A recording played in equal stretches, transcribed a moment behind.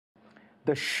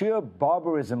The sheer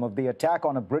barbarism of the attack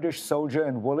on a British soldier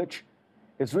in Woolwich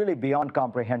is really beyond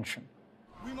comprehension.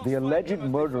 The alleged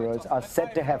murderers are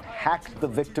said to have hacked the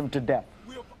victim to death,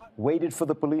 waited for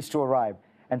the police to arrive,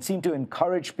 and seemed to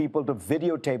encourage people to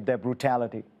videotape their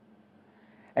brutality.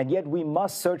 And yet we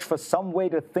must search for some way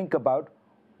to think about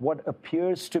what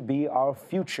appears to be our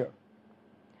future.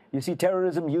 You see,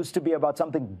 terrorism used to be about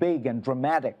something big and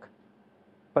dramatic.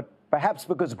 But perhaps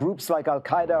because groups like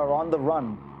Al-Qaeda are on the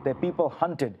run, their people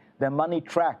hunted, their money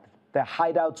tracked, their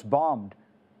hideouts bombed,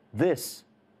 this,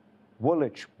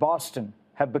 Woolwich, Boston,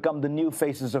 have become the new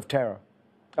faces of terror.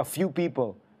 A few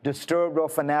people, disturbed or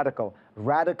fanatical,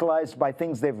 radicalized by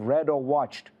things they've read or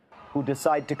watched, who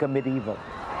decide to commit evil.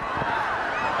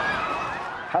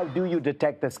 How do you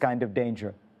detect this kind of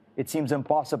danger? It seems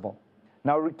impossible.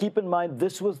 Now, keep in mind,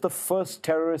 this was the first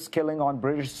terrorist killing on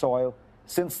British soil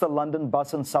since the London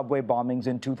bus and subway bombings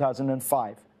in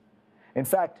 2005. In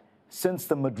fact, since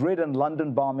the Madrid and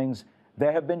London bombings,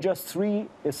 there have been just 3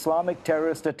 Islamic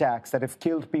terrorist attacks that have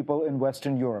killed people in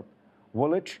Western Europe.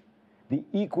 Woolwich, the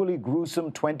equally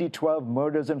gruesome 2012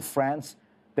 murders in France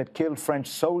that killed French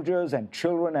soldiers and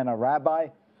children and a rabbi,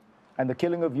 and the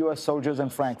killing of US soldiers in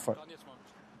Frankfurt.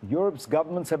 Europe's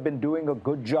governments have been doing a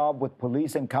good job with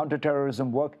police and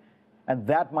counterterrorism work, and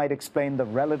that might explain the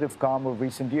relative calm of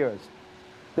recent years.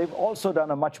 They've also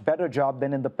done a much better job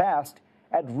than in the past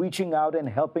at reaching out and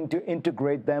helping to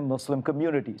integrate their Muslim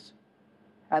communities.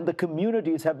 And the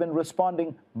communities have been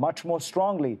responding much more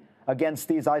strongly against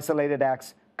these isolated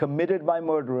acts committed by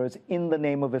murderers in the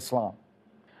name of Islam.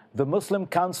 The Muslim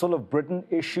Council of Britain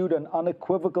issued an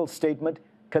unequivocal statement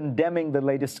condemning the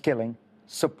latest killing,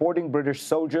 supporting British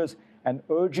soldiers, and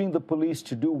urging the police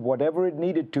to do whatever it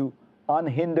needed to,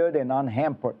 unhindered and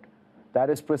unhampered. That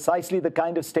is precisely the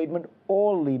kind of statement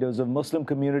all leaders of Muslim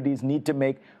communities need to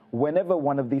make whenever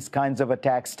one of these kinds of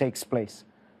attacks takes place.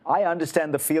 I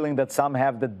understand the feeling that some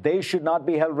have that they should not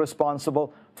be held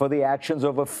responsible for the actions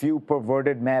of a few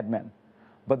perverted madmen.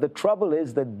 But the trouble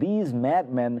is that these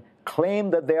madmen claim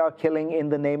that they are killing in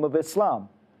the name of Islam,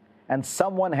 and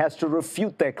someone has to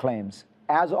refute their claims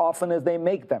as often as they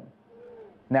make them.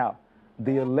 Now,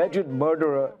 the alleged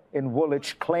murderer in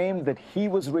Woolwich claimed that he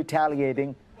was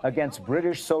retaliating against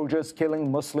British soldiers killing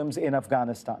Muslims in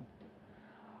Afghanistan.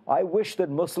 I wish that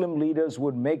Muslim leaders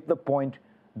would make the point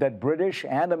that British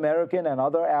and American and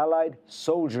other allied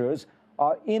soldiers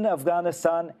are in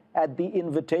Afghanistan at the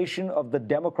invitation of the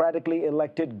democratically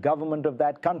elected government of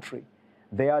that country.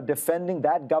 They are defending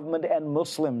that government and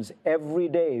Muslims every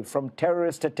day from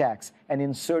terrorist attacks and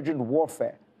insurgent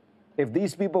warfare. If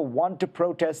these people want to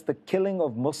protest the killing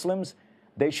of Muslims,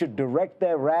 they should direct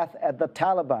their wrath at the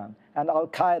Taliban and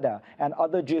Al-Qaeda and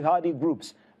other jihadi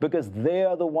groups, because they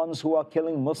are the ones who are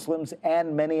killing Muslims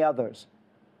and many others.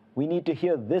 We need to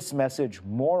hear this message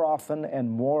more often and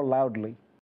more loudly.